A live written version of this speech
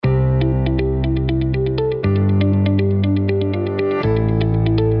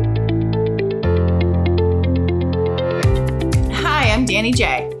Danny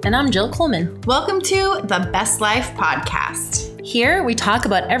J. And I'm Jill Coleman. Welcome to the Best Life Podcast. Here we talk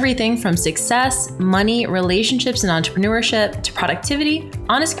about everything from success, money, relationships and entrepreneurship to productivity,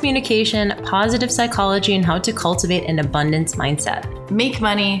 honest communication, positive psychology, and how to cultivate an abundance mindset. Make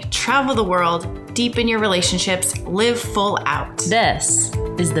money, travel the world, deepen your relationships, live full out. This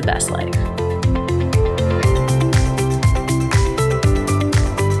is the best life.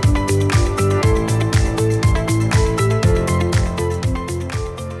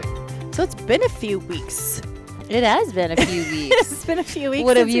 So it's been a few weeks. It has been a few weeks. It's been a few weeks.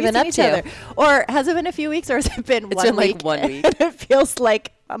 What have you been up to? Or has it been a few weeks, or has it been it's 1 been week? Like 1 week. It feels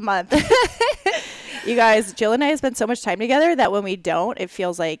like a month. You guys, Jill and I have spent so much time together that when we don't, it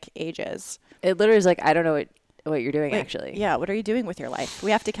feels like ages. It literally is like, I don't know what you're doing, actually. Yeah, what are you doing with your life?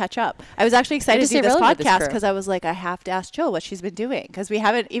 We have to catch up. I was actually excited to do this podcast because I was like, I have to ask Jill what she's been doing because we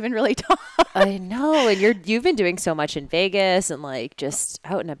haven't even really talked. I know, and you've been doing so much in Vegas and like just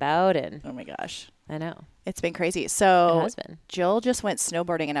out and about, and oh my gosh, I know. It's been crazy. So it has been. Jill just went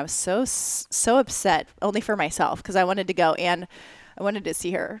snowboarding, and I was so upset, only for myself, because I wanted to go, and I wanted to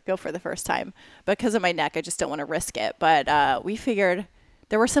see her go for the first time. But because of my neck, I just don't want to risk it. But we figured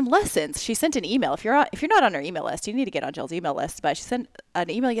there were some lessons. She sent an email. If you're not on her email list, you need to get on Jill's email list. But she sent an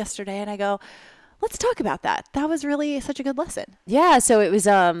email yesterday, and I go, let's talk about that. That was really such a good lesson. Yeah. So it was.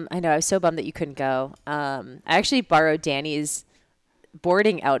 I know I was so bummed that you couldn't go. I actually borrowed Danny's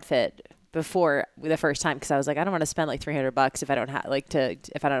boarding outfit before the first time because I was like, I don't want to spend like $300 if I don't have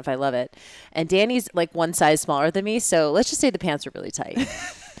if I love it. And Danny's like one size smaller than me, so let's just say the pants were really tight.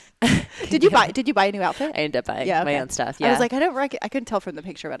 Did you buy a new outfit? I ended up buying my own stuff. Yeah. I was like, I couldn't tell from the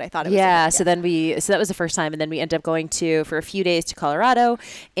picture, but I thought it was. Yeah. So that was the first time. And then we ended up going for a few days to Colorado,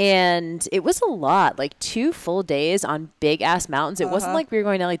 and it was a lot, like 2 full days on big ass mountains. It wasn't like we were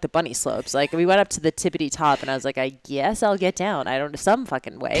going down like the bunny slopes. Like we went up to the tippity top, and I was like, I guess I'll get down. I don't know, some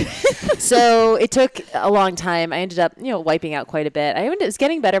fucking way. So it took a long time. I ended up, wiping out quite a bit. It was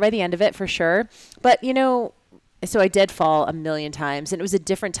getting better by the end of it for sure. But, so I did fall a million times, and it was a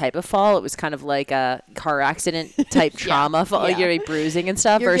different type of fall. It was kind of like a car accident type trauma fall, like bruising and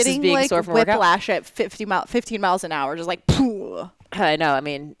stuff, You're versus being like sore from workout. Whiplash at 15 miles an hour, just like pooh. I know. I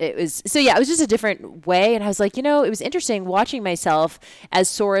mean, it was just a different way. And I was like, it was interesting watching myself as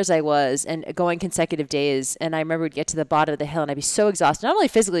sore as I was and going consecutive days. And I remember we'd get to the bottom of the hill and I'd be so exhausted, not only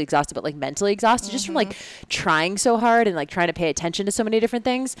physically exhausted, but like mentally exhausted, just from like trying so hard and like trying to pay attention to so many different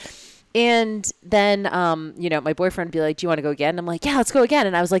things. And then, my boyfriend would be like, do you want to go again? And I'm like, yeah, let's go again.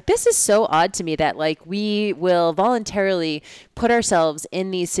 And I was like, this is so odd to me that like we will voluntarily put ourselves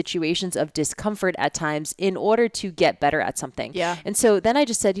in these situations of discomfort at times in order to get better at something. Yeah. And so then I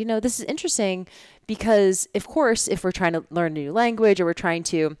just said, this is interesting because of course, if we're trying to learn a new language or we're trying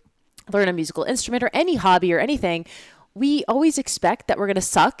to learn a musical instrument or any hobby or anything, we always expect that we're going to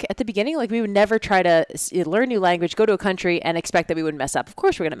suck at the beginning. Like we would never try to learn a new language, go to a country and expect that we wouldn't mess up. Of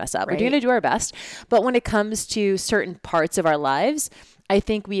course we're going to mess up. Right. We're going to do our best. But when it comes to certain parts of our lives, I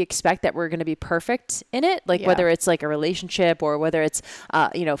think we expect that we're going to be perfect in it. Like whether it's like a relationship or whether it's,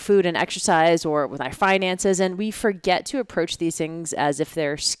 food and exercise or with our finances. And we forget to approach these things as if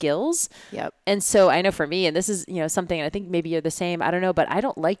they're skills. Yep. And so I know for me, and this is, something, and I think maybe you're the same, I don't know, but I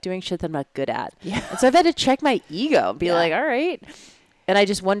don't like doing shit that I'm not good at. Yeah. And so I've had to check my ego and be like, all right. And I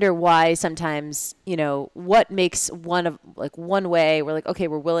just wonder why sometimes, what makes one way we're like, okay,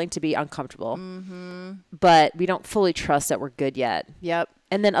 we're willing to be uncomfortable, but we don't fully trust that we're good yet. Yep.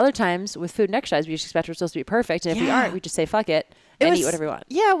 And then other times with food and exercise, we just expect we're supposed to be perfect. And if we aren't, we just say, fuck it. And eat whatever we want.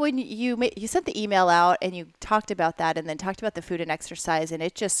 Yeah, when you sent the email out and you talked about that and then talked about the food and exercise, and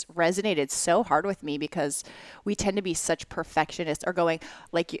it just resonated so hard with me because we tend to be such perfectionists, or going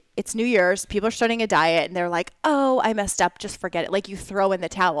like, it's New Year's, people are starting a diet and they're like, oh, I messed up, just forget it. Like you throw in the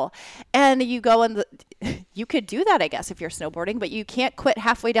towel and you go you could do that, I guess, if you're snowboarding, but you can't quit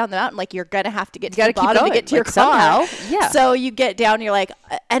halfway down the mountain. Like you're going to have to get to the bottom to get to your car. Yeah. So you get down, you're like,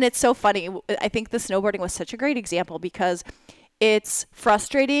 and it's so funny. I think the snowboarding was such a great example because it's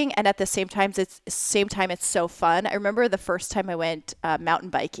frustrating, and at the same time, it's so fun. I remember the first time I went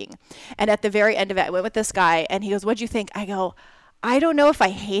mountain biking, and at the very end of it, I went with this guy, and he goes, "What'd you think?" I go, I don't know if I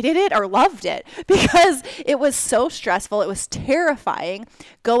hated it or loved it because it was so stressful. It was terrifying.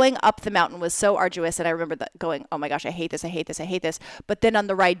 Going up the mountain was so arduous. And I remember going, oh my gosh, I hate this. I hate this. I hate this. But then on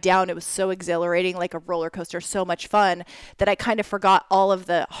the ride down, it was so exhilarating, like a roller coaster, so much fun that I kind of forgot all of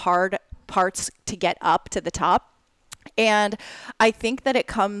the hard parts to get up to the top. And I think that it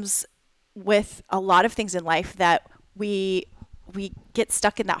comes with a lot of things in life that we we get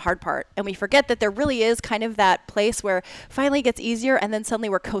stuck in that hard part and we forget that there really is kind of that place where finally it gets easier and then suddenly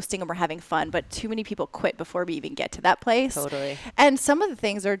we're coasting and we're having fun. But too many people quit before we even get to that place. Totally. And some of the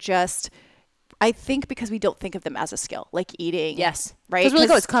things are just, I think, because we don't think of them as a skill, like eating. Yes. Right. Because we're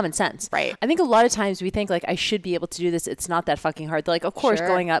like, oh, it's common sense. Right. I think a lot of times we think like, I should be able to do this. It's not that fucking hard. They're like, of course, Sure.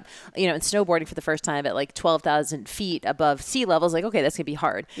 going up, you know, and snowboarding for the first time at like 12,000 feet above sea levels, like, okay, that's going to be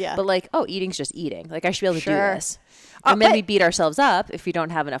hard. Yeah. But like, oh, eating's just eating. Like, I should be able to do Sure. this. And then but- we beat ourselves up if we don't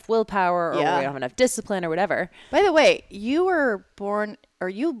have enough willpower or we don't have enough discipline or whatever. By the way, you were born, or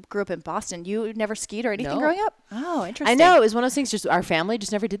you grew up in Boston. You never skied or anything No. growing up? Oh, interesting. I know. It was one of those things, just our family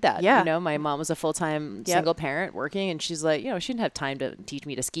just never did that. Yeah. You know, my mom was a full-time single parent working, and she's like, you know, she didn't have time to teach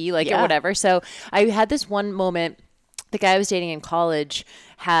me to ski, like, or whatever. So I had this one moment. The guy I was dating in college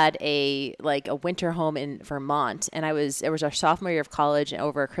had a winter home in Vermont, and it was our sophomore year of college and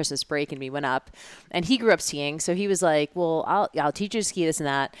over a Christmas break, and we went up, and he grew up skiing. So he was like, well, I'll teach you to ski, this and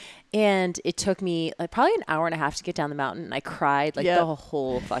that. And it took me like probably an hour and a half to get down the mountain, and I cried like the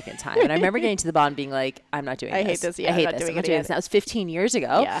whole fucking time. And I remember getting to the bottom being like, I'm not doing this. I hate this. Yeah, I hate I'm not this. doing I'm not it doing again. this. And that was 15 years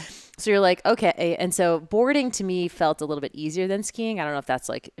ago. Yeah. So you're like, okay. And so boarding to me felt a little bit easier than skiing. I don't know if that's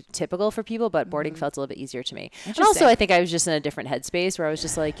like typical for people, but boarding felt a little bit easier to me. And also I think I was just in a different headspace where I was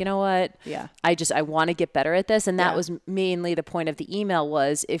just like, you know what? Yeah. I want to get better at this. And that was mainly the point of the email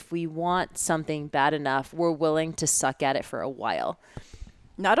was, if we want something bad enough, we're willing to suck at it for a while.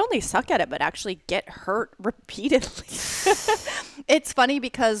 Not only suck at it, but actually get hurt repeatedly. It's funny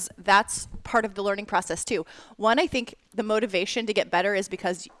because that's part of the learning process too. One, I think the motivation to get better is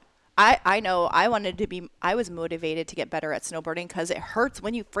because I know I was motivated to get better at snowboarding because it hurts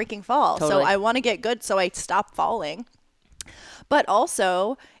when you freaking fall. Totally. So I want to get good so I stop falling. But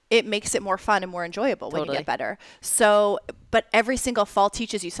also it makes it more fun and more enjoyable when you get better. So, but every single fall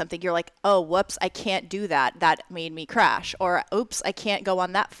teaches you something. You're like, oh, whoops, I can't do that. That made me crash. Or, oops, I can't go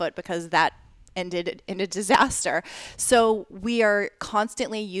on that foot because that ended in a disaster. So we are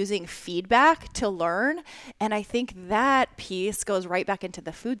constantly using feedback to learn. And I think that piece goes right back into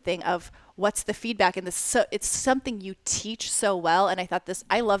the food thing of what's the feedback. And so it's something you teach so well. And I thought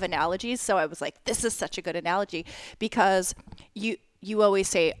I love analogies. So I was like, this is such a good analogy because you always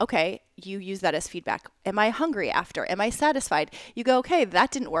say, okay, you use that as feedback. Am I hungry after? Am I satisfied? You go, okay,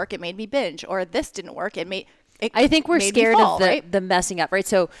 that didn't work. It made me binge. Or this didn't work. I think we're scared fall, of the messing up, right?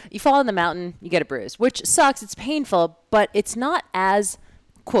 So you fall on the mountain, you get a bruise, which sucks. It's painful, but it's not as,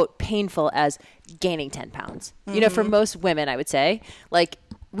 quote, painful as gaining 10 pounds. Mm-hmm. You know, for most women, I would say, like,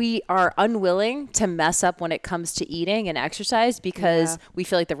 we are unwilling to mess up when it comes to eating and exercise because we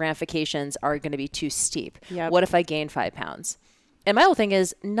feel like the ramifications are going to be too steep. Yep. What if I gain 5 pounds? And my whole thing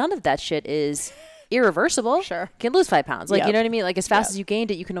is none of that shit is irreversible. Sure. You can lose 5 pounds. Like, you know what I mean? Like, as fast as you gained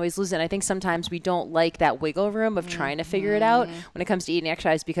it, you can always lose it. And I think sometimes we don't like that wiggle room of trying to figure it out when it comes to eating and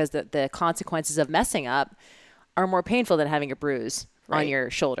exercise because the consequences of messing up are more painful than having a bruise on your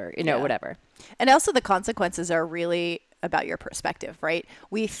shoulder, you know, whatever. And also the consequences are really about your perspective, right?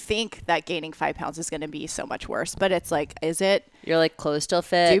 We think that gaining 5 pounds is going to be so much worse, but it's like, is it? You're like, clothes still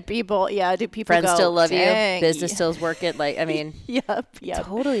fit. Do people friends go, still love dang. you? Business still work it. Like, I mean, Yep.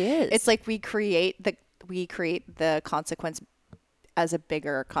 Totally is. It's like we create the consequence as a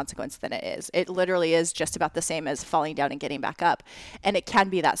bigger consequence than it is. It literally is just about the same as falling down and getting back up. And it can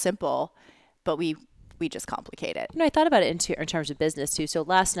be that simple, but we just complicate it. You know, I thought about it in terms of business too. So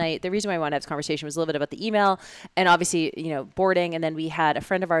last night, the reason why I wanted to have this conversation was a little bit about the email and obviously, you know, boarding. And then we had a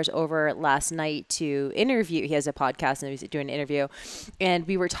friend of ours over last night to interview. He has a podcast and he was doing an interview. And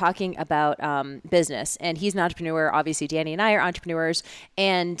we were talking about business. And he's an entrepreneur. Obviously, Danny and I are entrepreneurs.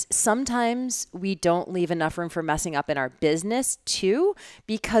 And sometimes we don't leave enough room for messing up in our business too,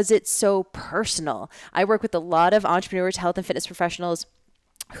 because it's so personal. I work with a lot of entrepreneurs, health and fitness professionals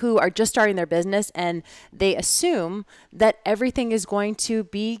who are just starting their business and they assume that everything is going to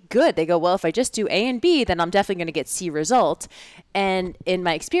be good. They go, well, if I just do A and B, then I'm definitely going to get C result. And in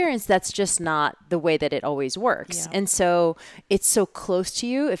my experience, that's just not the way that it always works. Yeah. And so it's so close to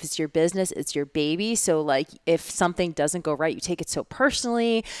you. If it's your business, it's your baby. So like if something doesn't go right, you take it so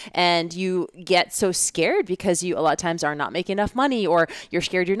personally and you get so scared because you a lot of times are not making enough money or you're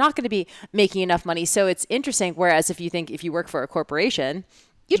scared you're not going to be making enough money. So it's interesting. Whereas if you work for a corporation,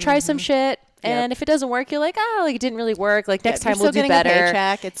 you try some shit, and if it doesn't work, you're like, like it didn't really work. Like next time we'll do better. A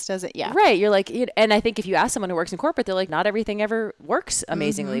paycheck. It doesn't. Yeah. Right. You're like, and I think if you ask someone who works in corporate, they're like, not everything ever works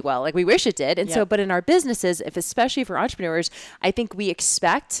amazingly well. Like we wish it did. And so, but in our businesses, especially for entrepreneurs, I think we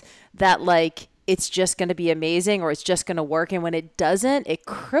expect that like it's just going to be amazing or it's just going to work. And when it doesn't, it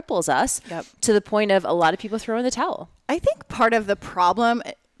cripples us to the point of a lot of people throwing the towel. I think part of the problem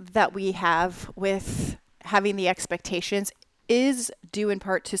that we have with having the expectations is due in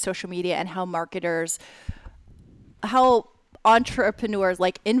part to social media and how marketers, how entrepreneurs,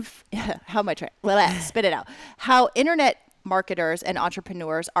 how am I trying? Spit it out. How internet marketers and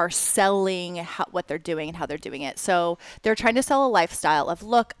entrepreneurs are selling what they're doing and how they're doing it. So they're trying to sell a lifestyle of,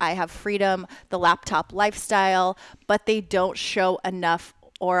 look, I have freedom, the laptop lifestyle, but they don't show enough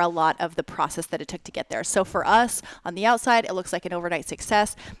or a lot of the process that it took to get there. So for us on the outside, it looks like an overnight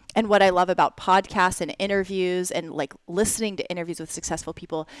success. And what I love about podcasts and interviews and like listening to interviews with successful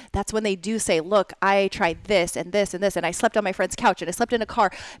people, that's when they do say, look, I tried this and this and this, and I slept on my friend's couch and I slept in a car.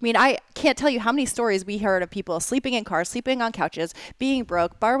 I mean, I can't tell you how many stories we heard of people sleeping in cars, sleeping on couches, being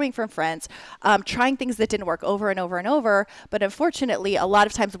broke, borrowing from friends, trying things that didn't work over and over and over. But unfortunately, a lot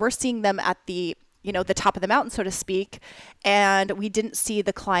of times we're seeing them at the top of the mountain, so to speak, and we didn't see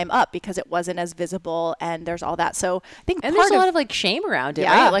the climb up because it wasn't as visible, and there's all that. So I think there's a lot of like shame around it,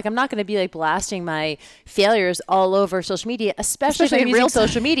 right? Like I'm not going to be like blasting my failures all over social media, especially if I'm using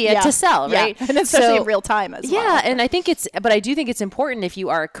social media to sell, right? And especially in real time as well. Yeah, and I do think it's important if you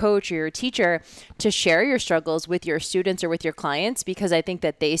are a coach or you're a teacher to share your struggles with your students or with your clients, because I think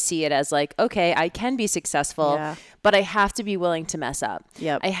that they see it as like, okay, I can be successful, but I have to be willing to mess up.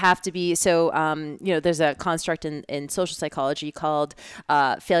 I have to be, there's a construct in social psychology called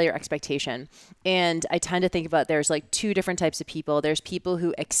failure expectation. And I tend to think about there's like two different types of people. There's people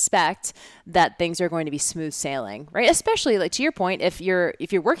who expect that things are going to be smooth sailing, right? Especially like to your point, if you're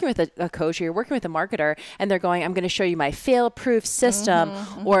working with a coach or you're working with a marketer and they're going, I'm going to show you my fail-proof system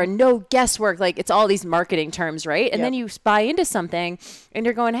or no guesswork, like it's all these marketing terms, right? And then you buy into something and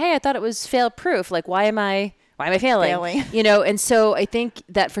you're going, hey, I thought it was fail-proof. Like, why am I failing? And so I think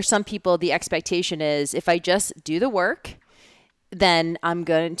that for some people, the expectation is if I just do the work, then I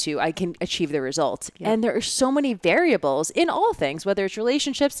can achieve the results. And there are so many variables in all things, whether it's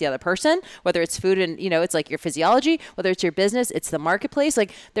relationships, the other person, whether it's food and, it's like your physiology, whether it's your business, it's the marketplace.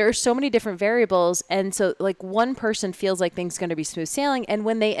 Like there are so many different variables. And so like one person feels like things are going to be smooth sailing. And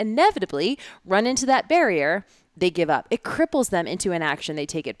when they inevitably run into that barrier, they give up. It cripples them into inaction. They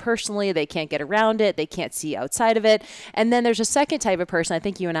take it personally. They can't get around it. They can't see outside of it. And then there's a second type of person. I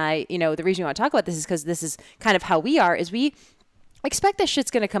think you and I, the reason we want to talk about this is because this is kind of how we are, is we expect that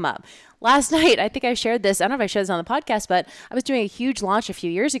shit's going to come up. Last night, I think I shared this. I don't know if I shared this on the podcast, but I was doing a huge launch a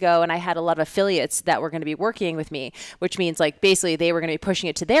few years ago and I had a lot of affiliates that were going to be working with me, which means like basically they were going to be pushing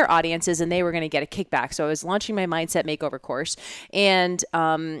it to their audiences and they were going to get a kickback. So I was launching my mindset makeover course and,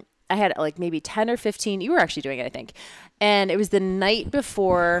 I had like maybe 10 or 15. You were actually doing it, I think. And it was the night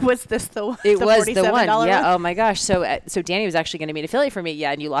before. Was this the one? It was the one. Yeah. One? Oh my gosh. So Danny was actually going to be an affiliate for me.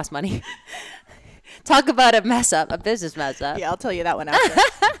 Yeah. And you lost money. Talk about a mess up, a business mess up. Yeah. I'll tell you that one after.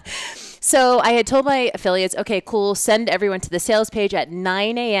 So I had told my affiliates, okay, cool. Send everyone to the sales page at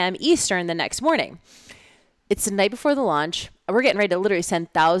 9 a.m. Eastern the next morning. It's the night before the launch. We're getting ready to literally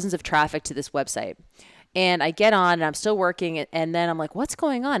send thousands of traffic to this website. And I get on and I'm still working. And then I'm like, what's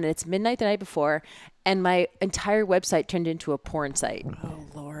going on? And it's midnight the night before. And my entire website turned into a porn site. Oh,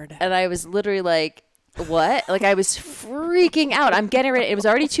 Lord. And I was literally like, what? Like I was freaking out. I'm getting ready. It was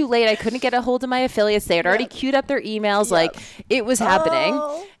already too late. I couldn't get a hold of my affiliates. They had already queued up their emails. Like it was happening.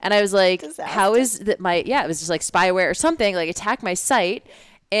 And I was like, how is that it was just like spyware or something, like attacked my site.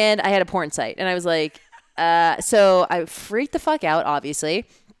 And I had a porn site. And I was like, so I freaked the fuck out, obviously.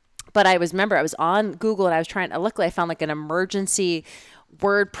 But I was on Google and I was luckily I found like an emergency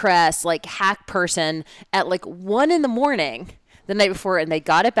WordPress like hack person at like 1 a.m. the night before, and they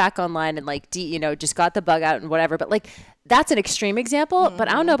got it back online and like, just got the bug out and whatever. But like, that's an extreme example, but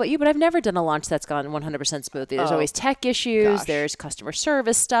I don't know about you, but I've never done a launch that's gone 100% smoothly. There's always tech issues. There's customer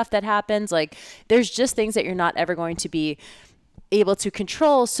service stuff that happens. Like there's just things that you're not ever going to be able to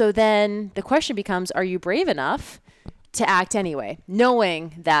control. So then the question becomes, are you brave enough to act anyway,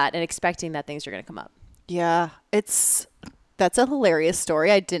 knowing that and expecting that things are going to come up? Yeah, that's a hilarious story.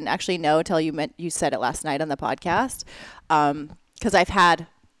 I didn't actually know until you said it last night on the podcast. Because I've had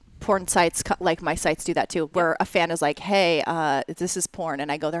porn sites, like my sites do that too, where a fan is like, hey, this is porn.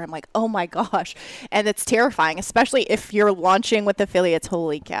 And I go there, I'm like, oh my gosh. And it's terrifying, especially if you're launching with affiliates,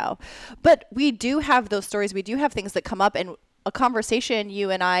 holy cow. But we do have those stories. We do have things that come up, and a conversation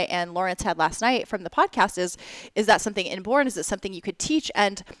you and I and Lawrence had last night from the podcast is that something inborn? Is it something you could teach?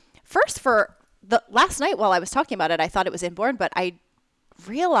 And first, for the last night while I was talking about it, I thought it was inborn, but I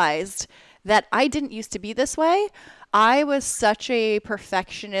realized that I didn't used to be this way. I was such a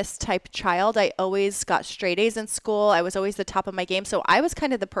perfectionist type child. I always got straight A's in school. I was always the top of my game. So I was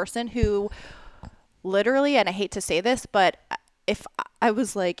kind of the person who literally, and I hate to say this, but if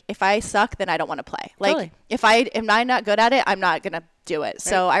I suck, then I don't want to play. Like, totally. if I am not good at it, I'm not going to do it.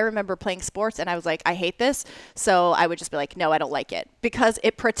 So I remember playing sports and I was like, I hate this. So I would just be like, no, I don't like it, because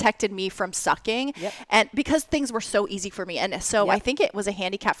it protected me from sucking. And because things were so easy for me. And so I think it was a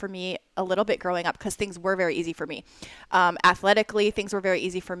handicap for me a little bit growing up, because things were very easy for me. Athletically, things were very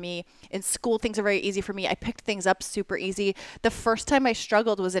easy for me. In school, things are very easy for me. I picked things up super easy. The first time I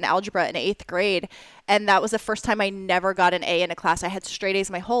struggled was in algebra in 8th grade. And that was the first time I never got an A in a class. I had straight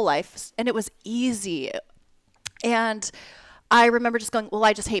A's my whole life, and it was easy. And I remember just going, well,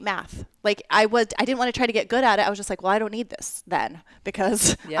 I just hate math. Like I didn't want to try to get good at it. I was just like, well, I don't need this then,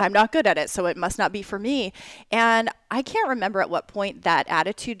 because I'm not good at it. So it must not be for me. And I can't remember at what point that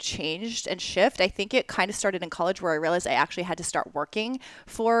attitude changed and shift. I think it kind of started in college, where I realized I actually had to start working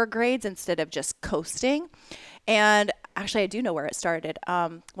for grades instead of just coasting. And actually I do know where it started.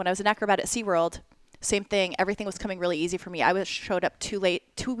 When I was an acrobat at SeaWorld, same thing. Everything was coming really easy for me. I showed up 2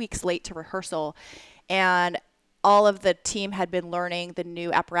 weeks late to rehearsal, and all of the team had been learning the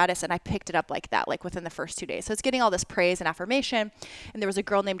new apparatus, and I picked it up like that, like within the first 2 days. So it's getting all this praise and affirmation. And there was a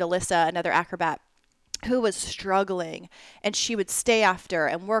girl named Alyssa, another acrobat, who was struggling, and she would stay after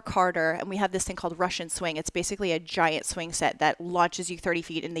and work harder. And we have this thing called Russian swing. It's basically a giant swing set that launches you 30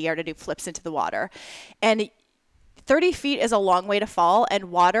 feet in the air to do flips into the water. And 30 feet is a long way to fall, and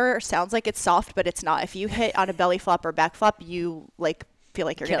water sounds like it's soft, but it's not. If you hit on a belly flop or back flop, you feel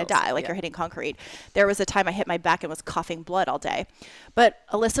like you're going to die, like you're hitting concrete. There was a time I hit my back and was coughing blood all day. But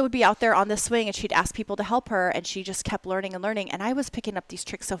Alyssa would be out there on the swing, and she'd ask people to help her, and she just kept learning and learning. And I was picking up these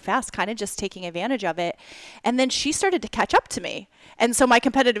tricks so fast, kind of just taking advantage of it. And then she started to catch up to me. And so my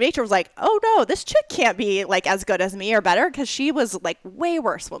competitive nature was like, oh no, this chick can't be like as good as me or better, because she was like way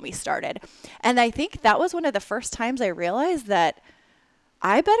worse when we started. And I think that was one of the first times I realized that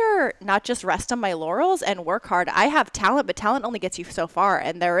I better not just rest on my laurels and work hard. I have talent, but talent only gets you so far.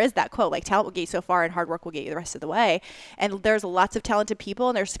 And there is that quote, like, talent will get you so far and hard work will get you the rest of the way. And there's lots of talented people,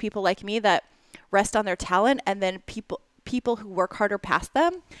 and there's people like me that rest on their talent, and then people who work harder past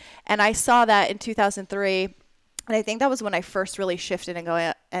them. And I saw that in 2003. And I think that was when I first really shifted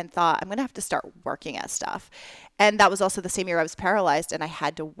and thought, I'm going to have to start working at stuff. And that was also the same year I was paralyzed, and I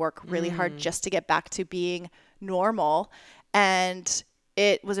had to work really hard just to get back to being normal. And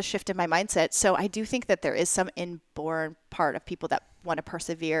it was a shift in my mindset. So I do think that there is some inborn part of people that want to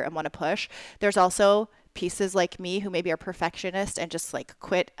persevere and want to push. There's also pieces like me who maybe are perfectionists and just like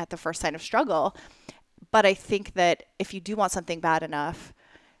quit at the first sign of struggle. But I think that if you do want something bad enough,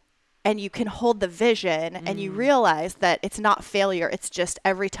 and you can hold the vision and you realize that it's not failure, it's just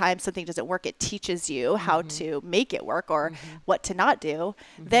every time something doesn't work, it teaches you how to make it work or what to not do,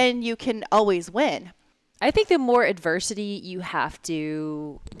 then you can always win. I think the more adversity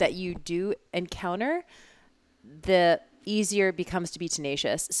that you do encounter, the easier it becomes to be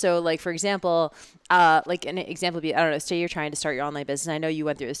tenacious. So like, for example, like an example would be, I don't know, say you're trying to start your online business. And I know you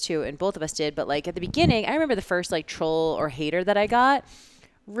went through this too, and both of us did, but like at the beginning, I remember the first like troll or hater that I got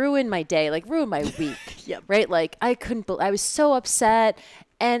ruined my day, like ruined my week. Right? Like I was so upset.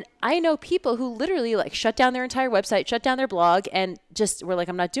 And I know people who literally like shut down their entire website, shut down their blog, and just were like,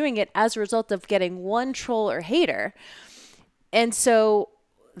 I'm not doing it as a result of getting one troll or hater. And so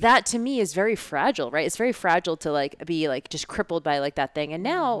that to me is very fragile, right? It's very fragile to like be like just crippled by like that thing. And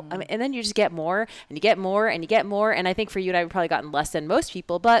now, I mean, and then you just get more and you get more and you get more. And I think for you and I, we've probably gotten less than most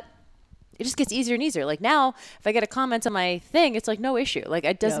people, but it just gets easier and easier. Like now, if I get a comment on my thing, it's like no issue. Like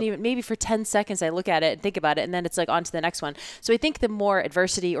it doesn't even, maybe for 10 seconds I look at it and think about it, and then it's like on to the next one. So I think the more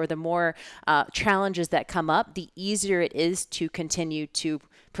adversity or the more challenges that come up, the easier it is to continue to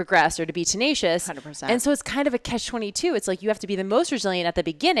progress or to be tenacious. 100%. And so it's kind of a catch-22. It's like you have to be the most resilient at the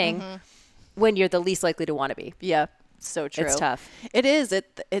beginning when you're the least likely to want to be. Yeah, so true. It's tough. It is.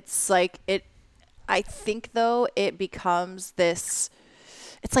 It's like it. I think though it becomes this.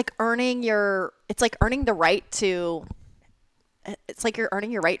 It's like earning the right to. It's like you're earning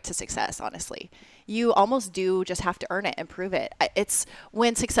your right to success. Honestly, you almost do just have to earn it and prove it. It's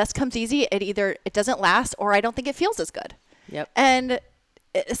when success comes easy, it doesn't last, or I don't think it feels as good. Yep. And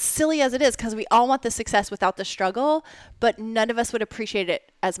as silly as it is, because we all want the success without the struggle, but none of us would appreciate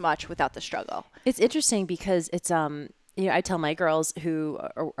it as much without the struggle. It's interesting because it's you know, I tell my girls who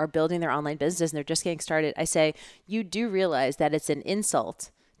are building their online business and they're just getting started, I say, you do realize that it's an insult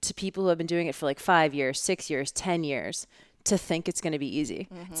to people who have been doing it for like 5 years, 6 years, 10 years to think it's going to be easy.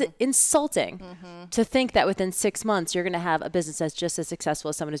 It's insulting to think that within 6 months you're going to have a business that's just as successful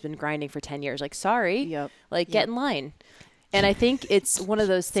as someone who's been grinding for 10 years. Like, sorry, get in line. And I think it's one of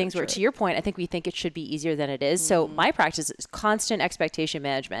those things where, to your point, I think we think it should be easier than it is. So my practice is constant expectation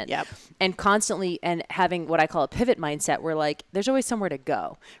management, and constantly and having what I call a pivot mindset, where like there's always somewhere to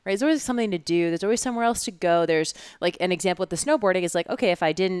go, right? There's always something to do. There's always somewhere else to go. There's like an example with the snowboarding is like, okay, if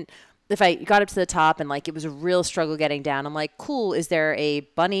I got up to the top and like it was a real struggle getting down, I'm like, cool. Is there a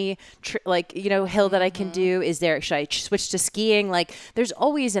bunny hill that I can do? Should I switch to skiing? Like there's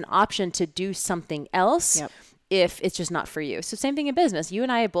always an option to do something else. If it's just not for you. So same thing in business. You and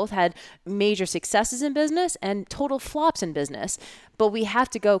I have both had major successes in business and total flops in business, but we have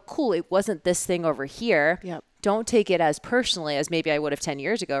to go, cool, it wasn't this thing over here. Don't take it as personally as maybe I would have 10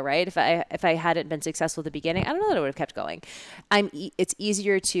 years ago, right? If I hadn't been successful at the beginning, I don't know that I would have kept going. It's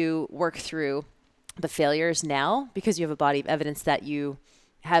easier to work through the failures now because you have a body of evidence that you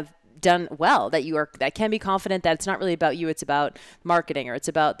have done well, that can be confident that it's not really about you, it's about marketing, or it's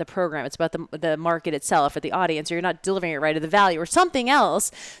about the program, it's about the market itself or the audience, or you're not delivering it right, or the value or something else,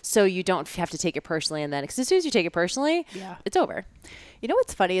 so you don't have to take it personally. And then because as soon as you take it personally, it's over. You know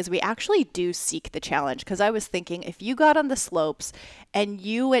what's funny is we actually do seek the challenge, because I was thinking if you got on the slopes and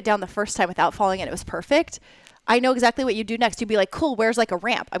you went down the first time without falling and it was perfect, I know exactly what you do next. You'd be like, cool, where's like a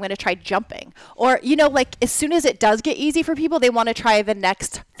ramp? I'm going to try jumping. Or, like as soon as it does get easy for people, they want to try the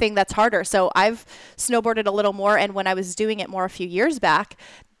next thing that's harder. So I've snowboarded a little more. And when I was doing it more a few years back,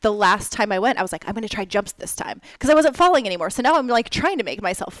 the last time I went, I was like, I'm going to try jumps this time because I wasn't falling anymore. So now I'm like trying to make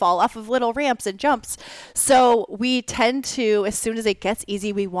myself fall off of little ramps and jumps. So we tend to, as soon as it gets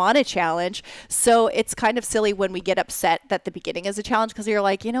easy, we want a challenge. So it's kind of silly when we get upset that the beginning is a challenge, because you're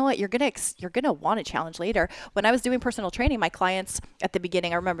like, you know what, you're going to want a challenge later. When I was doing personal training, my clients at the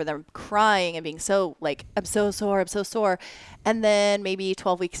beginning, I remember them crying and being so like, I'm so sore. And then maybe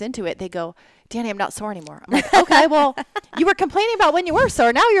 12 weeks into it, they go, Danny, I'm not sore anymore. I'm like, okay, well, you were complaining about when you were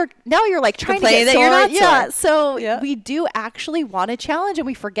sore. Now you're like trying to get that sore. You're not sore. So we do actually want a challenge, and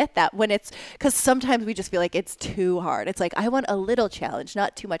we forget that when it's, because sometimes we just feel like it's too hard. It's like, I want a little challenge,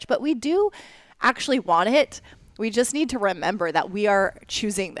 not too much, but we do actually want it. We just need to remember that we are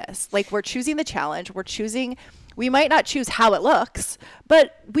choosing this. Like we're choosing the challenge. We might not choose how it looks,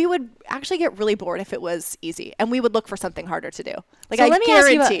 but we would actually get really bored if it was easy, and we would look for something harder to do. Like, so I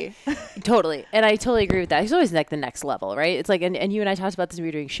guarantee. Totally. And I totally agree with that. It's always like the next level, right? It's like, and you and I talked about this when we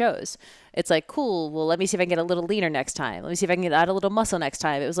were doing shows. It's like, cool, well, let me see if I can get a little leaner next time. Let me see if I can add a little muscle next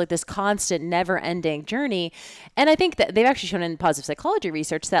time. It was like this constant, never-ending journey. And I think that they've actually shown in positive psychology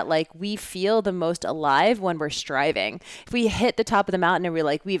research that like we feel the most alive when we're striving. If we hit the top of the mountain and we're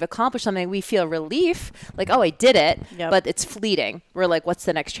like, we've accomplished something, we feel relief, like, oh, I did it, but it's fleeting. We're like, what's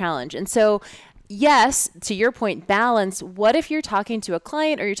the next challenge? And so yes, to your point, balance. What if you're talking to a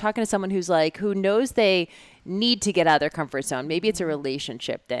client or you're talking to someone who's like, who knows they need to get out of their comfort zone? Maybe it's a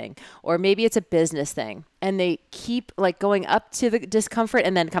relationship thing, or maybe it's a business thing, and they keep like going up to the discomfort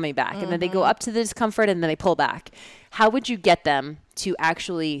and then coming back, and then they go up to the discomfort and then they pull back. How would you get them to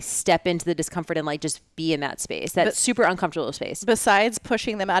actually step into the discomfort and like just be in that space, that super uncomfortable space? Besides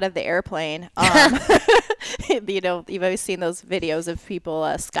pushing them out of the airplane, you've always seen those videos of people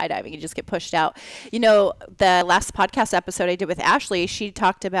skydiving. You just get pushed out. The last podcast episode I did with Ashley, she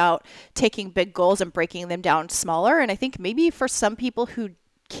talked about taking big goals and breaking them down smaller. And I think maybe for some people who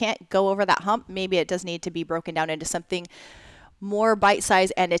can't go over that hump, maybe it does need to be broken down into something more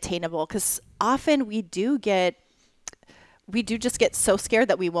bite-sized and attainable. Because often we do just get so scared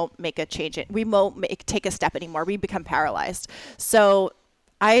that we won't make a change. We won't take a step anymore. We become paralyzed. So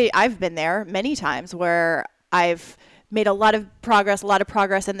I've been there many times where I've made a lot of progress,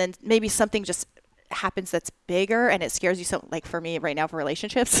 and then maybe something just happens that's bigger and it scares you. So like for me right now, for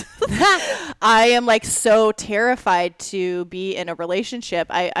relationships, I am like so terrified to be in a relationship.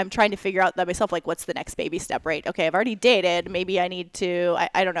 I'm trying to figure out that myself, like what's the next baby step, right? Okay, I've already dated. Maybe I need to,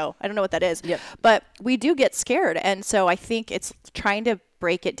 I don't know what that is. Yep. But we do get scared. And so I think it's trying to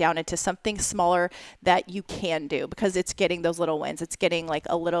break it down into something smaller that you can do, because it's getting those little wins. It's getting like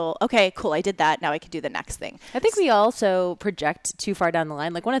a little, okay, cool, I did that. Now I can do the next thing. I think we also project too far down the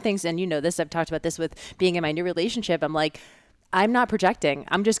line. Like one of the things, and you know this, I've talked about this with being in my new relationship. I'm like, I'm not projecting.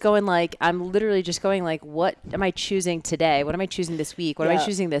 I'm literally just going like, what am I choosing today? What am I choosing this week? What am I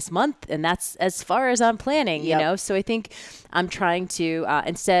choosing this month? And that's as far as I'm planning, you know? So I think I'm trying to,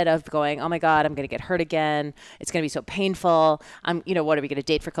 instead of going, oh my God, I'm going to get hurt again. It's going to be so painful. What are we going to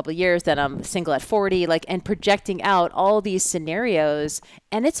date for a couple of years? Then I'm single at 40, and projecting out all these scenarios.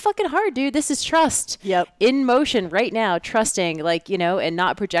 And it's fucking hard, dude. This is trust in motion right now, trusting and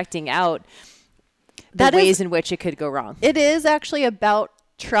not projecting out the ways in which it could go wrong. It is actually about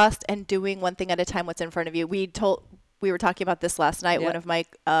trust and doing one thing at a time, what's in front of you. We were talking about this last night. One of my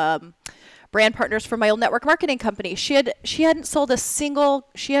brand partners for my old network marketing company. She hadn't got a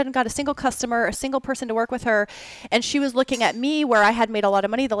single customer, a single person to work with her. And she was looking at me where I had made a lot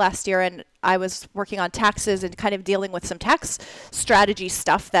of money the last year, and I was working on taxes and kind of dealing with some tax strategy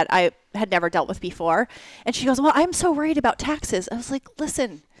stuff that I had never dealt with before. And she goes, well, I'm so worried about taxes. I was like,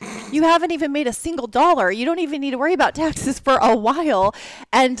 listen, you haven't even made a single dollar. You don't even need to worry about taxes for a while.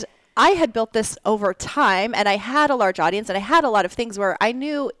 And I had built this over time, and I had a large audience, and I had a lot of things where I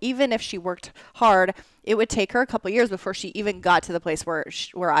knew even if she worked hard, it would take her a couple years before she even got to the place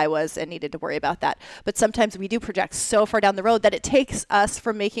where I was and needed to worry about that. But sometimes we do project so far down the road that it takes us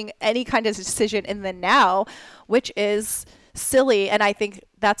from making any kind of decision in the now, which is silly. And I think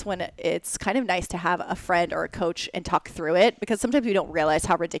that's when it's kind of nice to have a friend or a coach and talk through it, because sometimes we don't realize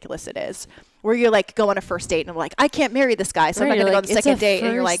how ridiculous it is. Where you're like, go on a first date and I'm like, I can't marry this guy, so I'm not going to go on the second date.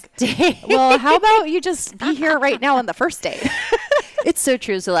 And you're like, well, how about you just be here right now on the first date? It's so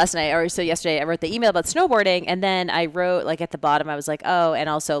true. So yesterday I wrote the email about snowboarding, and then I wrote like at the bottom, I was like, oh, and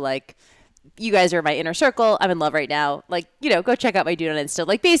also like, you guys are my inner circle. I'm in love right now. Like, go check out my dude on Insta.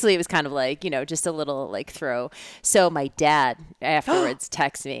 Like, basically it was kind of like, just a little like throw. So my dad afterwards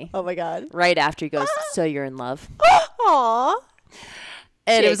texts me. Oh my God. Right after, he goes, so you're in love? Aww.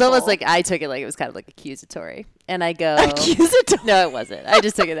 And it was almost like I took it like it was kind of like accusatory. And I go, accusatory? No, it wasn't. I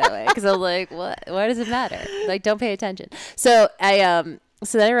just took it that way because I was like, what? Why does it matter? Like, don't pay attention. So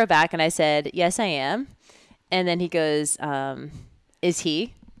so then I wrote back and I said, yes, I am. And then he goes, is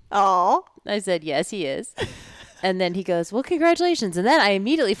he? Oh. I said, yes, he is. And then he goes, well, congratulations. And then I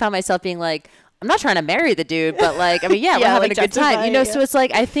immediately found myself being like, I'm not trying to marry the dude, but like, I mean, yeah, we're having like a good time, So it's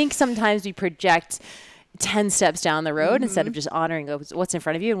like, I think sometimes we project 10 steps down the road instead of just honoring what's in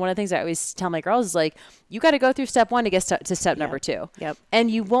front of you. And one of the things I always tell my girls is like, you got to go through step 1 to get to step number 2. Yep. And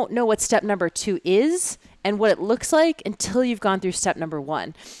you won't know what step number 2 is and what it looks like until you've gone through step number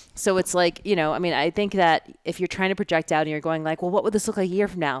 1. So it's like, I mean, I think that if you're trying to project out and you're going like, well, what would this look like a year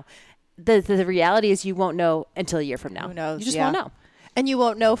from now? The reality is you won't know until a year from now. Who knows? You just won't know. And you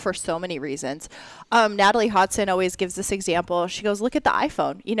won't know for so many reasons. Natalie Hodson always gives this example. She goes, look at the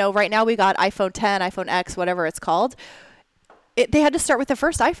iPhone. Right now we got iPhone 10, iPhone X, whatever it's called. They had to start with the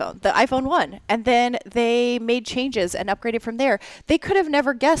first iPhone, the iPhone 1. And then they made changes and upgraded from there. They could have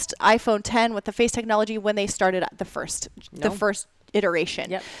never guessed iPhone 10 with the face technology when they started the first iteration.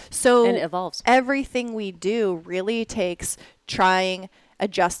 Yep. So and it evolves. Everything we do really takes trying,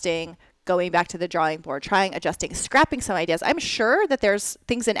 adjusting, going back to the drawing board, trying, adjusting, scrapping some ideas. I'm sure that there's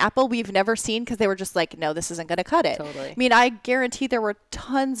things in Apple we've never seen because they were just like, no, this isn't going to cut it. Totally. I mean, I guarantee there were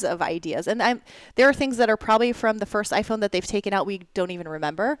tons of ideas. And there are things that are probably from the first iPhone that they've taken out we don't even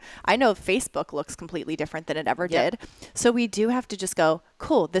remember. I know Facebook looks completely different than it ever did. So we do have to just go,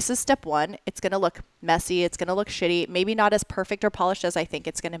 cool, this is step 1. It's going to look messy. It's going to look shitty. Maybe not as perfect or polished as I think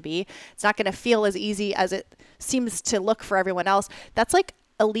it's going to be. It's not going to feel as easy as it seems to look for everyone else. That's like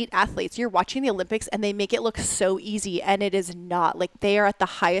elite athletes. You're watching the Olympics and they make it look so easy, and it is not. Like, they are at the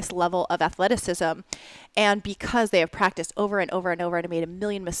highest level of athleticism, and because they have practiced over and over and over and made a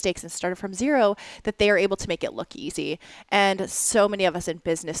million mistakes and started from zero, that they are able to make it look easy. And so many of us in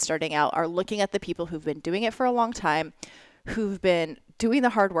business starting out are looking at the people who've been doing it for a long time, who've been doing the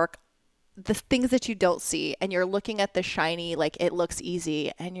hard work, the things that you don't see, and you're looking at the shiny, like it looks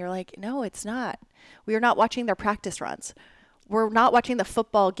easy, and you're like, no, it's not. We are not watching their practice runs. We're not watching the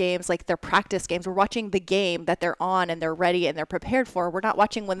football games like their practice games. We're watching the game that they're on and they're ready and they're prepared for. We're not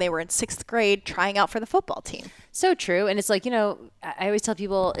watching when they were in 6th grade trying out for the football team. So true. And it's like, I always tell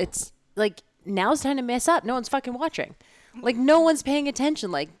people, it's like, now's time to mess up. No one's fucking watching. Like, no one's paying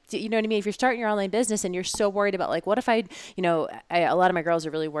attention. Like, you know what I mean? If you're starting your online business and you're so worried about like, what if a lot of my girls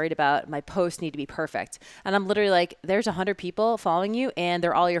are really worried about my posts need to be perfect. And I'm literally like, there's 100 people following you and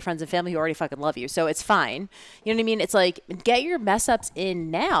they're all your friends and family who already fucking love you. So it's fine. You know what I mean? It's like, get your mess ups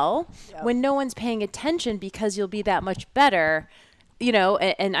in now when no one's paying attention, because you'll be that much better.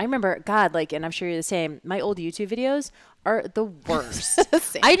 And I remember, God, like, and I'm sure you're the same, my old YouTube videos are the worst.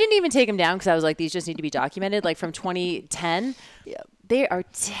 I didn't even take them down because I was like, these just need to be documented. Like, from 2010, they are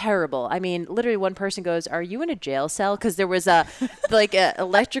terrible. I mean, literally one person goes, are you in a jail cell? Because there was a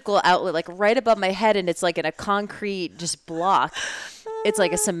electrical outlet like right above my head, and it's like in a concrete just block. It's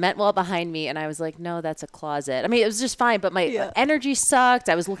like a cement wall behind me. And I was like, no, that's a closet. I mean, it was just fine, but my energy sucked.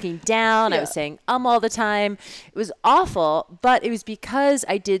 I was looking down. I was saying all the time. It was awful, but it was because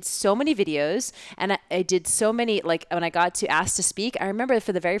I did so many videos and I did so many, like, when I got to asked to speak, I remember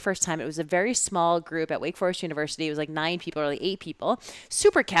for the very first time, it was a very small group at Wake Forest University. It was like 9 people or like 8 people,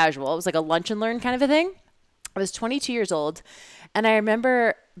 super casual. It was like a lunch and learn kind of a thing. I was 22 years old. And I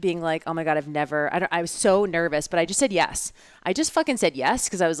remember being like, oh my God, I was so nervous, but I just said yes. I just fucking said yes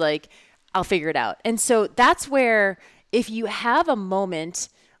because I was like, I'll figure it out. And so that's where, if you have a moment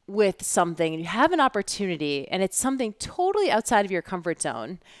with something and you have an opportunity and it's something totally outside of your comfort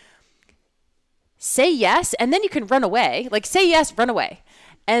zone, say yes, and then you can run away. Like, say yes, run away.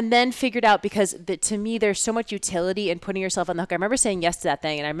 And then figure it out, because to me, there's so much utility in putting yourself on the hook. I remember saying yes to that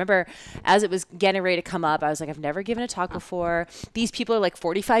thing. And I remember as it was getting ready to come up, I was like, I've never given a talk before. These people are like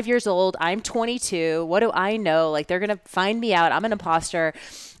 45 years old. I'm 22. What do I know? Like, they're going to find me out. I'm an imposter.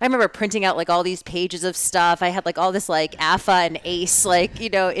 I remember printing out like all these pages of stuff. I had like all this like AFA and ACE, like,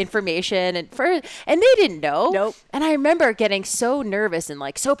 information and they didn't know. Nope. And I remember getting so nervous and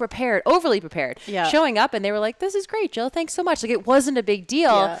like so prepared, overly prepared, showing up, and they were like, this is great, Jill. Thanks so much. Like, it wasn't a big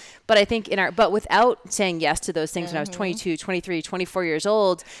deal. Yeah. But I think but without saying yes to those things when I was 22, 23, 24 years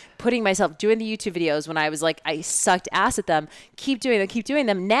old, doing the YouTube videos when I was like, I sucked ass at them, keep doing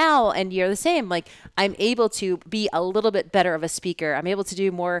them now. And you're the same. Like, I'm able to be a little bit better of a speaker. I'm able to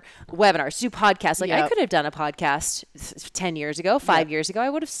do more webinars, do podcasts. Like, I could have done a podcast 10 years ago, 5 years ago. I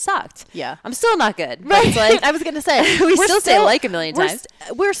would have sucked. Yeah. I'm still not good. Right. It's like, I was going to say, we still say like a million times.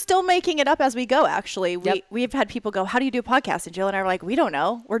 We're still making it up as we go, actually. We've had people go, how do you do a podcast? And Jill and I were like, we don't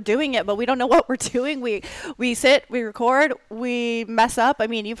know. We're doing it, but we don't know what we're doing. We sit, we record, we mess up. I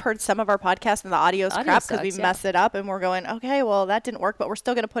mean, you've heard some of our podcasts and the audio's crap because we mess it up, and we're going, okay, well, that didn't work, but we're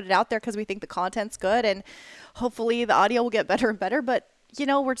still going to put it out there because we think the content's good, and hopefully the audio will get better and better. But,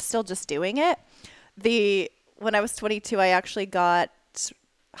 we're still just doing it. When I was 22, I actually got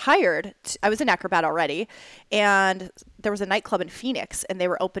hired. I was an acrobat already, and there was a nightclub in Phoenix, and they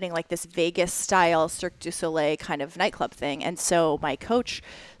were opening like this Vegas style Cirque du Soleil kind of nightclub thing. And so my coach,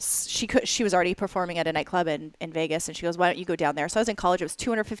 she was already performing at a nightclub in Vegas, and she goes, why don't you go down there? So I was in college. It was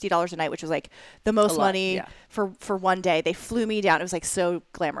 $250 a night, which was like the most money for one day. They flew me down. It was like so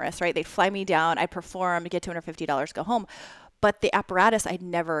glamorous, right? They'd fly me down, I'd perform, get $250, go home. But the apparatus I'd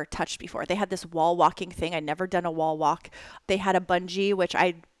never touched before. They had this wall walking thing. I'd never done a wall walk. They had a bungee, which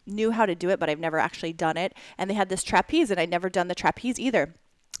I knew how to do it, but I've never actually done it. And they had this trapeze, and I'd never done the trapeze either.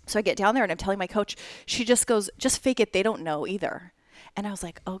 So I get down there, and I'm telling my coach, she just goes, just fake it. They don't know either. And I was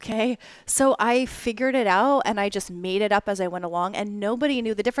like, okay. So I figured it out, and I just made it up as I went along, and nobody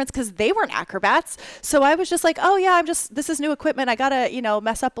knew the difference because they weren't acrobats. So I was just like, oh yeah, this is new equipment. I gotta,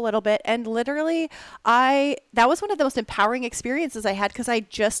 mess up a little bit. And literally that was one of the most empowering experiences I had, because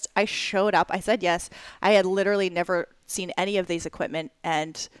I showed up. I said yes. I had literally never seen any of these equipment,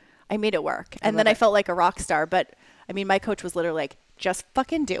 and I made it work. And then I felt like a rock star. But I mean, my coach was literally like, just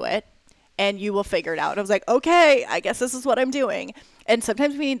fucking do it, and you will figure it out. And I was like, okay, I guess this is what I'm doing. And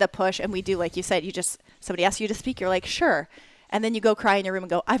sometimes we need the push, and we do, like you said, somebody asks you to speak, you're like, sure. And then you go cry in your room and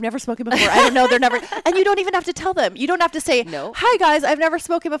go, I've never spoken before. I don't know. They're never. And you don't even have to tell them. You don't have to say, no. Hi guys, I've never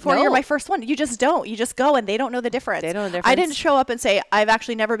spoken before. No. You're my first one. You just don't. You just go, and they don't know the difference. I didn't show up and say, I've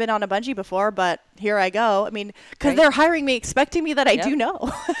actually never been on a bungee before, but here I go. I mean, because they're hiring me, expecting me that I do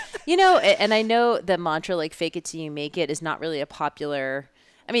know. And I know the mantra, like, fake it till you make it, is not really a popular.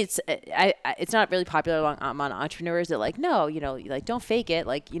 I mean, it's not really popular among entrepreneurs that, like, no, like, don't fake it,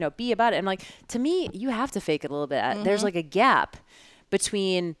 like, be about it. And like, to me, you have to fake it a little bit. Mm-hmm. There's like a gap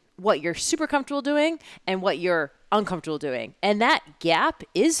between what you're super comfortable doing and what you're uncomfortable doing. And that gap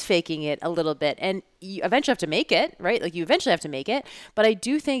is faking it a little bit. And you eventually have to make it, right? Like, you eventually have to make it. But I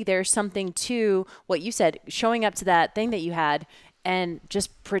do think there's something to what you said, showing up to that thing that you had and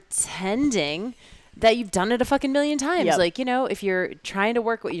just pretending that you've done it a fucking million times. Yep. Like, if you're trying to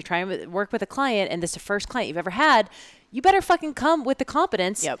work with a client, and this is the first client you've ever had, you better fucking come with the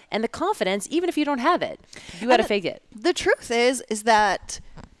competence and the confidence, even if you don't have it. You got to fake it. The truth is that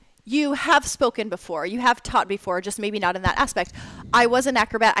you have spoken before, you have taught before, just maybe not in that aspect. I was an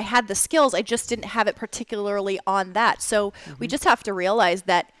acrobat. I had the skills. I just didn't have it particularly on that. So we just have to realize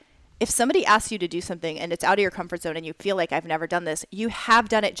that if somebody asks you to do something and it's out of your comfort zone and you feel like, I've never done this, you have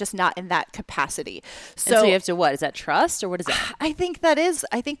done it, just not in that capacity. So you have to, what? Is that trust, or what is that? I think that is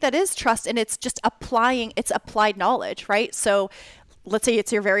trust, and it's just it's applied knowledge, right? So let's say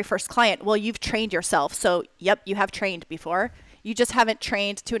it's your very first client. Well, you've trained yourself. So yep, you have trained before. You just haven't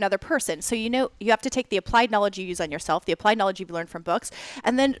trained to another person. So, you have to take the applied knowledge you use on yourself, the applied knowledge you've learned from books,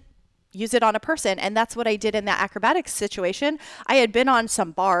 and then use it on a person. And that's what I did in that acrobatics situation. I had been on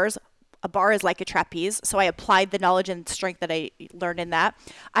some bars. A bar is like a trapeze, so I applied the knowledge and strength that I learned in that.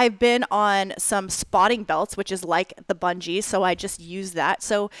 I've been on some spotting belts, which is like the bungee, so I just use that.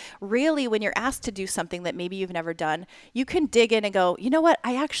 So really, when you're asked to do something that maybe you've never done, you can dig in and go, you know what,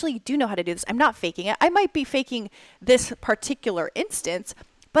 I actually do know how to do this. I'm not faking it. I might be faking this particular instance,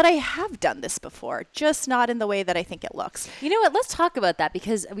 but I have done this before, just not in the way that I think it looks. You know what? Let's talk about that,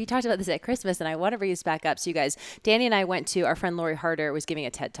 because we talked about this at Christmas, and I want to bring this back up. So you guys, Danny and I went to, our friend Lori Harder was giving a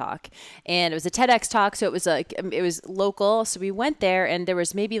TED Talk, and it was a TEDx talk. So it was local. So we went there, and there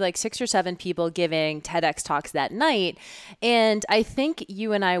was maybe like 6 or 7 people giving TEDx talks that night. And I think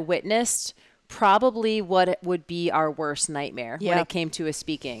you and I witnessed probably what it would be our worst nightmare when it came to a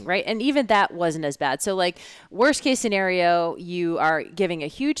speaking, right? And even that wasn't as bad. So like worst case scenario, you are giving a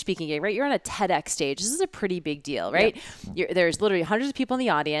huge speaking gig, right? You're on a TEDx stage. This is a pretty big deal, right? There's literally hundreds of people in the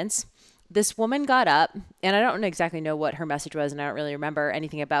audience. This woman got up, and I don't exactly know what her message was, and I don't really remember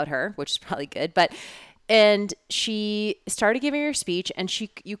anything about her, which is probably good, and she started giving her speech, and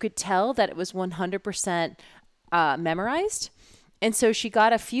you could tell that it was 100% memorized. And so she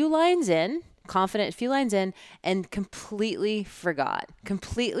got a few lines in, and completely forgot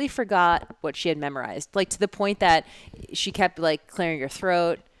what she had memorized. Like to the point that she kept like clearing her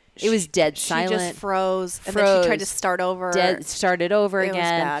throat. It was dead silent. She just froze. And then she tried to start over. Started over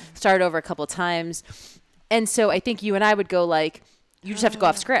again. Started over a couple of times. And so I think you and I would go like, you just have to go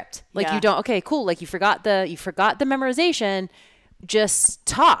off script. Like you don't, okay, cool. Like you forgot the memorization. Just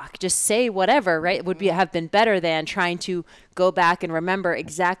talk, just say whatever, right? Would have been better than trying to go back and remember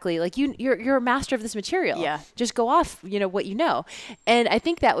exactly, like you're a master of this material. Yeah. Just go off, what you know. And I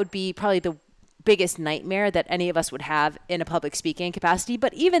think that would be probably the biggest nightmare that any of us would have in a public speaking capacity.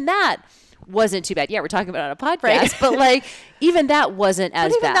 But even that wasn't too bad. Yeah, we're talking about it on a podcast, right? But like even that wasn't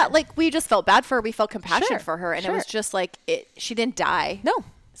as bad. That, like we just felt bad for her. We felt compassion for her. And it was just like, she didn't die. No.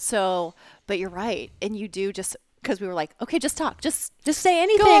 So, but you're right. And you do just, because we were like, okay, just talk, just say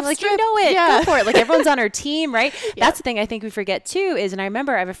anything, like strip. You know it, go for it. Like everyone's on our team, right? That's the thing I think we forget too is, and I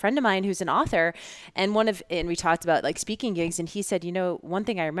remember I have a friend of mine who's an author, and we talked about like speaking gigs, and he said, one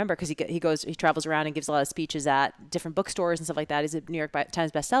thing I remember, because he travels around and gives a lot of speeches at different bookstores and stuff like that. He's a New York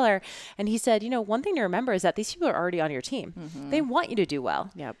Times bestseller, and he said, one thing to remember is that these people are already on your team. Mm-hmm. They want you to do well.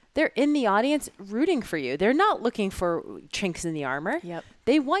 Yep. They're in the audience rooting for you. They're not looking for chinks in the armor. Yep.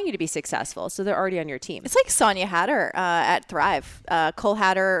 They want you to be successful, so they're already on your team. It's like Sonia Hatter at Thrive. Cole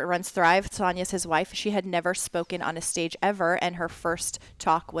Hatter runs Thrive. Sonia's his wife. She had never spoken on a stage ever, and her first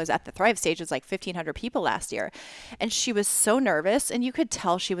talk was at the Thrive stage. It was like 1,500 people last year. And she was so nervous, and you could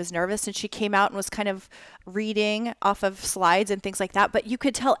tell she was nervous, and she came out and was kind of reading off of slides and things like that. But you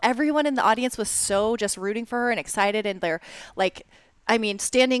could tell everyone in the audience was so just rooting for her and excited, and they're like,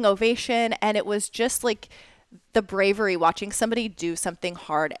 standing ovation. And it was just like the bravery watching somebody do something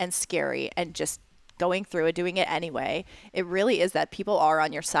hard and scary and just going through it, doing it anyway. It really is that people are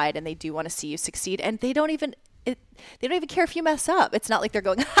on your side and they do want to see you succeed, and they don't even care if you mess up. It's not like they're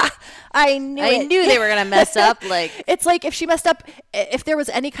going, ha, I knew they were going to mess up. Like, it's like if she messed up, if there was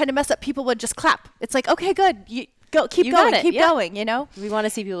any kind of mess up, people would just clap. It's like, okay, good. Keep going, We want to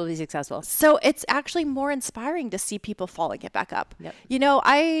see people be successful. So it's actually more inspiring to see people fall and get back up. Yep.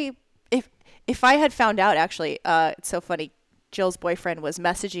 If I had found out, actually, it's so funny. Jill's boyfriend was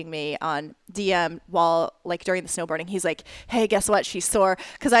messaging me on DM while during the snowboarding. He's like, hey, guess what? She's sore.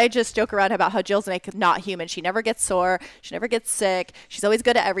 Because I just joke around about how Jill's not human. She never gets sore. She never gets sick. She's always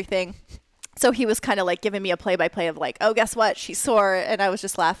good at everything. So he was kind of giving me a play-by-play of oh, guess what? She's sore. And I was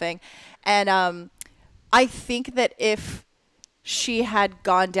just laughing. And I think that if she had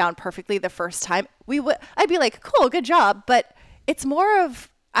gone down perfectly the first time, I'd be like, cool, good job. But it's more of,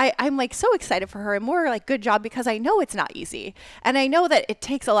 I'm so excited for her and more good job, because I know it's not easy. And I know that it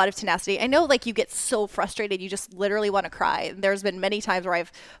takes a lot of tenacity. I know you get so frustrated, you just literally want to cry. And there's been many times where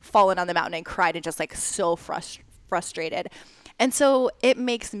I've fallen on the mountain and cried and just so frustrated. And so it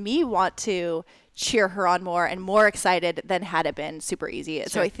makes me want to cheer her on more and more excited than had it been super easy. Sure.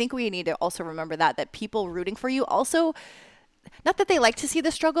 So I think we need to also remember that people rooting for you also, not that they like to see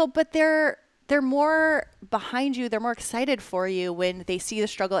the struggle, but they're more behind you. They're more excited for you when they see the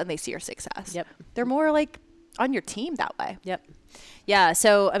struggle and they see your success. Yep. They're more on your team that way. Yep. Yeah.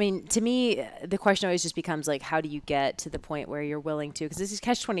 So, to me, the question always just becomes how do you get to the point where you're willing to, because this is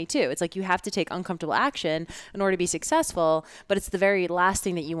catch-22. It's you have to take uncomfortable action in order to be successful, but it's the very last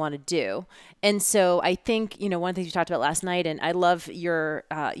thing that you want to do. And so I think, one of the things we talked about last night, and I love your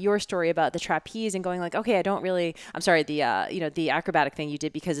story about the trapeze and going okay, the acrobatic thing you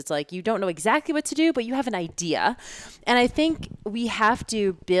did, because it's you don't know exactly what to do, but you have an idea. And I think we have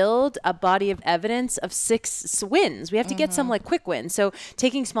to build a body of evidence of 6 wins. We have to get some quick quick wins. So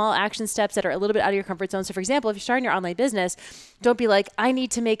taking small action steps that are a little bit out of your comfort zone. So for example, if you're starting your online business, don't be like, I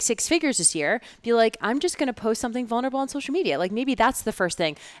need to make 6 figures this year. Be like, I'm just going to post something vulnerable on social media. Like maybe that's the first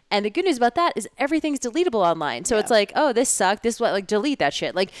thing. And the good news about that is everything's deletable online. So it's like, oh, this sucked. This what, like delete that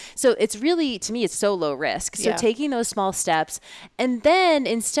shit. Like, so it's really, to me, it's so low risk. So taking those small steps, and then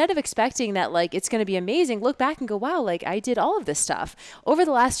instead of expecting that like it's going to be amazing, look back and go, wow, like I did all of this stuff over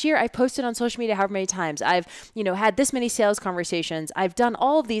the last year. I posted on social media however many times. I've, had this many sales conversations. I've done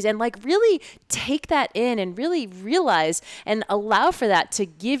all of these, and like really take that in and really realize and allow for that to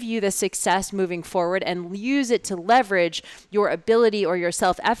give you the success moving forward, and use it to leverage your ability or your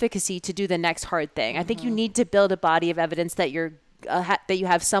self-efficacy to do the next hard thing. I think you need to build a body of evidence that you're that you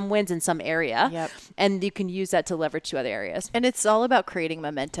have some wins in some area, and you can use that to leverage to other areas. And it's all about creating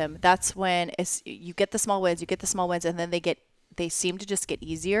momentum. That's when you get the small wins, and then they seem to just get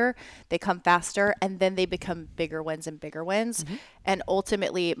easier. They come faster, and then they become bigger wins and bigger wins. And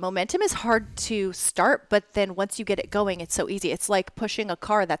ultimately, momentum is hard to start, but then once you get it going, it's so easy. It's like pushing a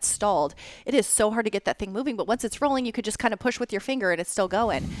car that's stalled. It is so hard to get that thing moving, but once it's rolling, you could just kind of push with your finger and it's still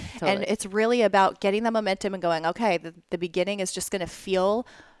going. Totally. And it's really about getting the momentum and going, okay, the beginning is just going to feel,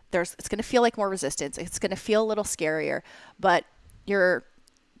 it's going to feel like more resistance. It's going to feel a little scarier, but you're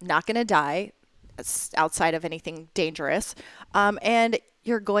not going to die outside of anything dangerous. And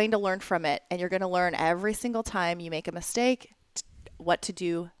you're going to learn from it, and you're going to learn every single time you make a mistake what to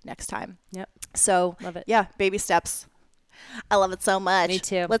do next time. Yep. So love it. Yeah. Baby steps. I love it so much. Me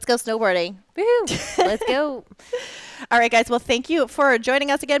too. Let's go snowboarding. Woohoo. Let's go. All right, guys. Well, thank you for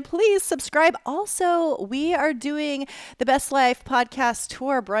joining us again. Please subscribe. Also, we are doing the Best Life podcast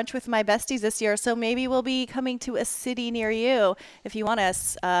tour, Brunch with My Besties, this year. So maybe we'll be coming to a city near you. If you want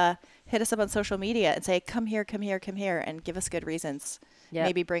us, hit us up on social media and say, come here, and give us good reasons. Yep.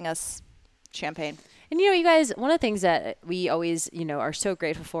 Maybe bring us champagne. And you guys, one of the things that we always, are so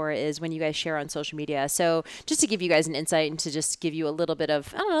grateful for is when you guys share on social media. So just to give you guys an insight and to just give you a little bit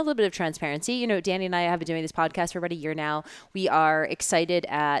of, a little bit of transparency, Danny and I have been doing this podcast for about a year now. We are excited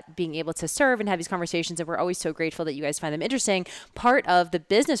at being able to serve and have these conversations, and we're always so grateful that you guys find them interesting. Part of the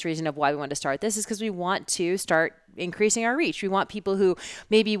business reason of why we want to start this is because we want to start increasing our reach. We want people who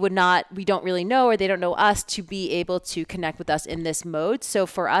maybe we don't really know, or they don't know us, to be able to connect with us in this mode. So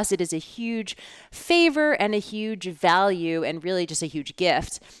for us, it is a huge favor and a huge value, and really just a huge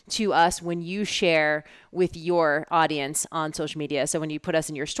gift to us when you share with your audience on social media. So when you put us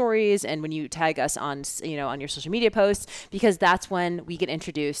in your stories and when you tag us on, on your social media posts, because that's when we get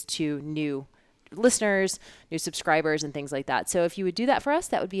introduced to new listeners, new subscribers, and things like that. So if you would do that for us,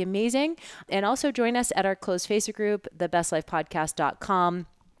 that would be amazing. And also join us at our closed Facebook group, thebestlifepodcast.com.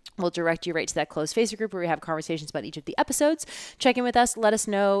 We'll direct you right to that closed Facebook group where we have conversations about each of the episodes. Check in with us. Let us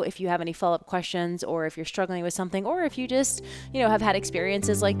know if you have any follow-up questions, or if you're struggling with something, or if you just, have had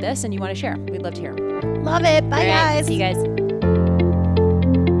experiences like this and you want to share. We'd love to hear them. Love it. Bye, guys. See you guys.